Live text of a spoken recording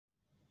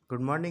Good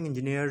morning,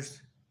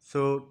 engineers.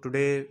 So,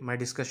 today my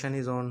discussion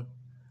is on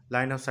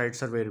line of sight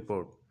survey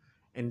report.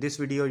 In this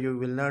video, you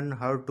will learn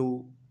how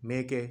to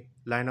make a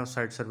line of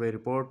sight survey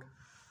report.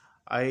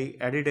 I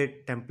added a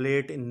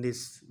template in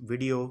this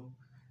video.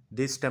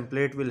 This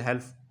template will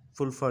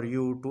helpful for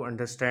you to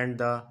understand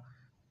the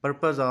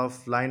purpose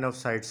of line of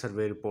sight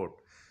survey report.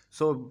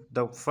 So,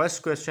 the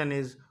first question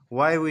is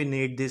why we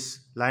need this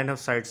line of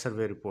sight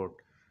survey report?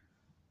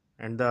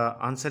 And the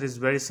answer is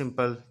very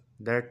simple,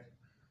 that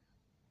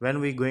when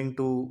we going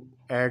to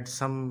add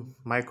some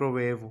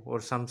microwave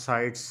or some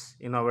sites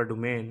in our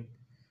domain,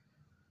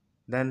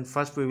 then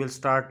first we will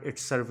start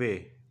its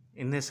survey.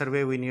 In a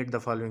survey we need the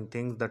following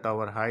things: the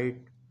tower height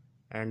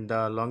and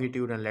the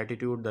longitude and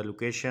latitude, the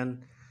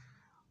location.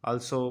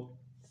 Also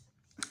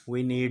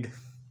we need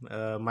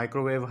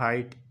microwave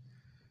height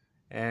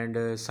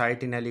and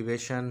site in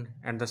elevation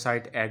and the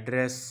site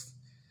address.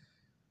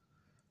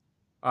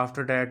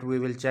 After that we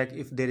will check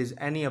if there is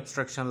any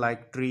obstruction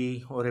like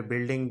tree or a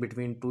building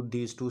between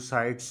these two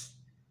sites.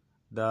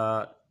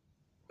 The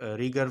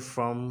rigger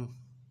from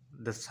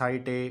the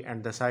site A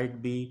and the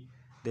site B,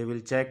 they will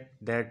check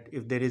that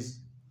if there is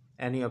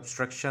any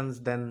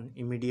obstructions, then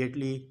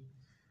immediately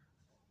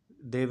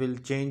they will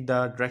change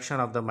the direction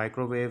of the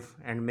microwave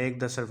and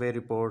make the survey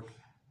report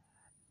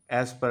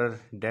as per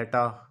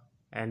data,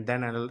 and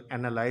then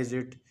analyze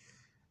it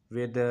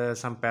with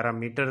some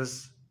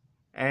parameters,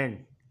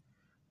 and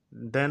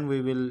then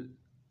we will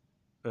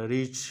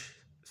reach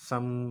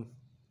some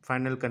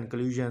final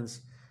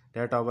conclusions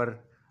that our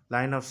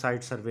line of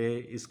sight survey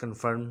is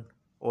confirmed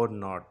or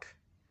not.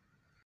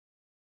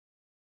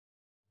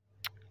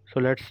 So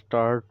let's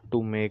start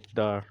to make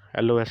the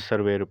LOS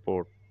survey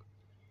report.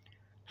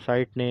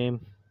 Site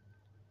name,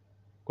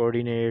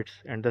 coordinates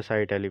and the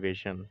site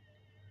elevation.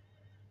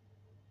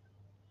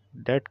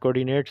 That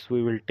coordinates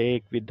we will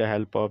take with the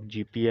help of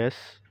GPS,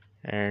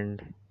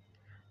 and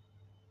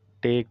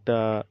take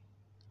the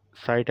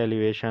site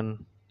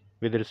elevation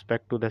with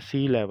respect to the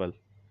sea level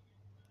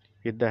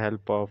with the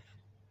help of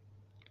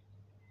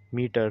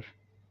meter.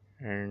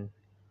 And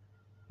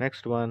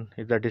next one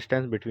is the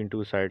distance between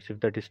two sites.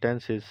 If the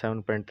distance is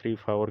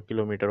 7.34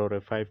 kilometer or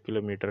a 5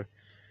 kilometer,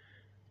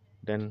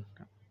 then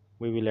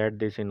we will add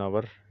this in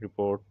our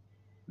report,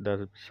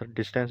 the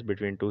distance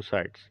between two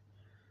sites.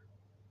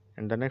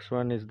 And the next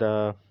one is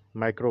the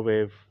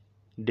microwave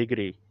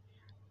degree,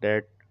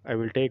 that I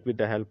will take with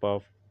the help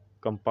of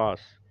compass.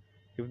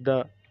 If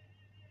the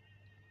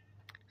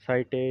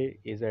site A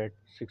is at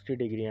 60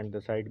 degree and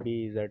the site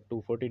B is at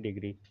 240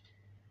 degree,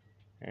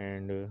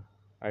 and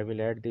I will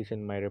add this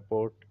in my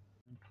report.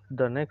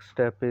 The next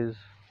step is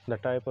the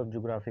type of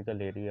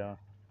geographical area,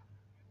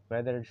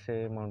 whether it's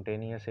a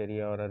mountainous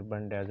area or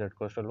urban, desert,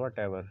 coastal,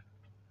 whatever.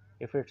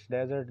 If it's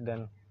desert,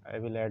 then I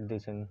will add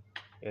this in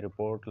a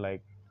report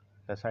like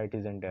the site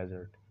is in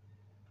desert.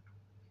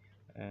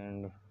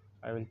 And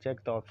I will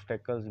check the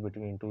obstacles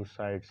between two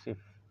sites. If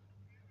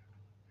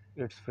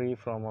it's free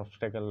from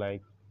obstacle,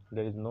 like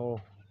there is no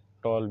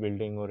tall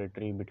building or a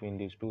tree between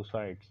these two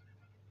sites,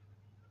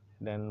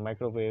 then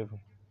microwave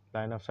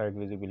line of sight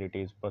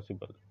visibility is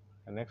possible.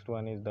 The next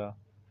one is the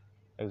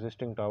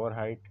existing tower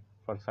height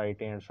for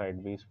site A and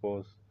site B.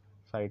 Suppose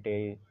site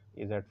A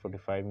is at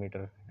 45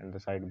 meter and the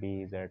site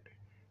B is at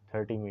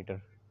 30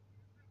 meter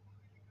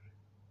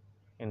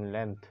in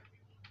length.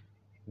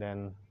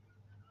 Then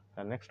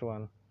the next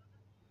one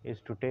is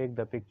to take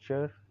the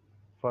picture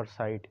for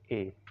site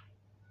A,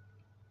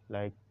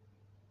 like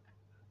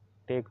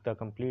take the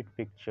complete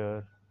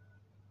picture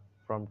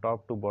from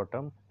top to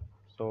bottom,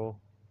 so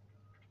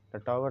the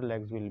tower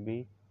legs will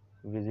be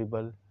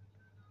visible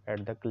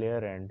at the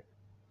clear end.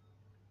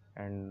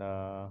 And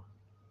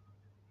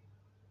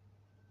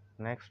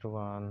next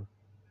one,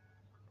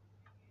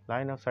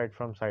 line of sight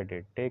from site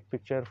A. Take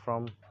picture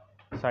from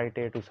site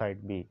A to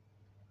site B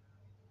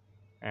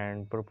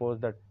and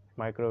propose the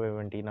microwave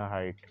antenna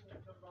height.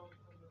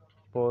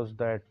 Suppose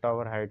that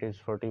tower height is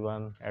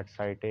 41 at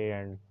site A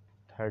and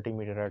 30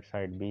 meter at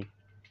site B.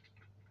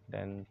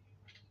 Then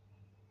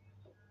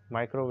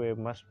microwave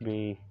must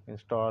be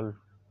installed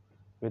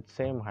with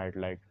same height,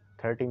 like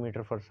 30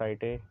 meter for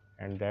site A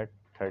and that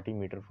 30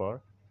 meter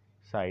for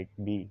site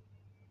B.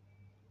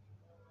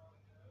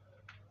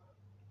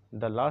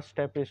 The last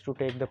step is to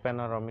take the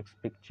panoramic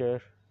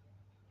picture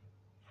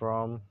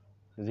from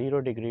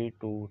 0 degree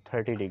to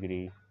 30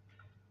 degree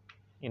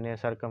in a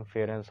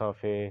circumference of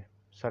a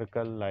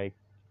circle. Like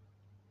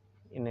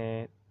in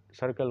a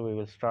circle we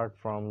will start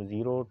from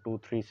 0 to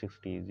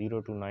 360,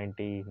 0 to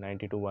 90,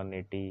 90 to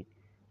 180,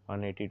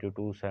 180 to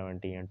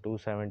 270 and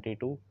 270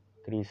 to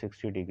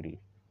 360 degree.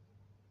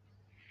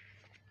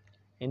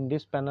 In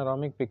this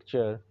panoramic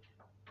picture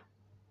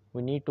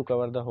we need to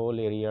cover the whole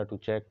area to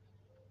check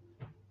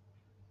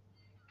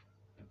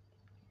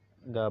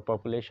the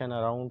population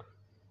around,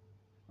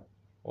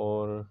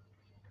 or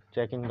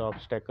checking the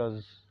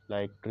obstacles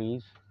like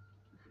trees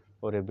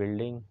or a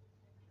building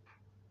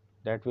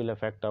that will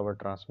affect our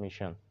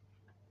transmission.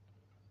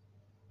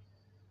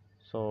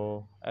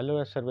 So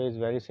LOS survey is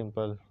very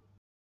simple,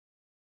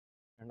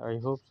 And I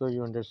hope so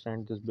you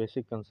understand this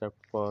basic concept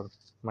for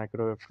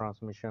microwave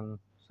transmission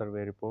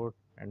survey report.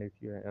 And if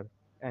you have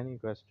any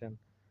question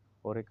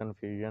or a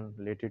confusion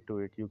related to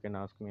it, you can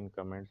ask me in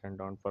comments, and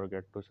don't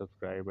forget to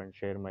subscribe and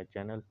share my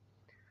channel.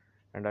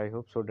 And I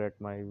hope so that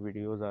my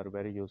videos are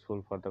very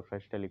useful for the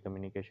fresh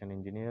telecommunication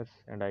engineers,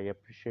 and I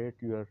appreciate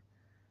your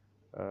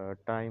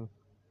time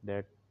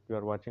that you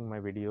are watching my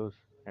videos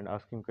and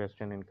asking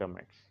question in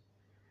comments.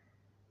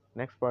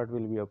 Next part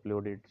will be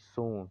uploaded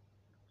soon.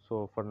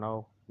 So for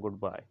now,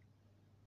 goodbye.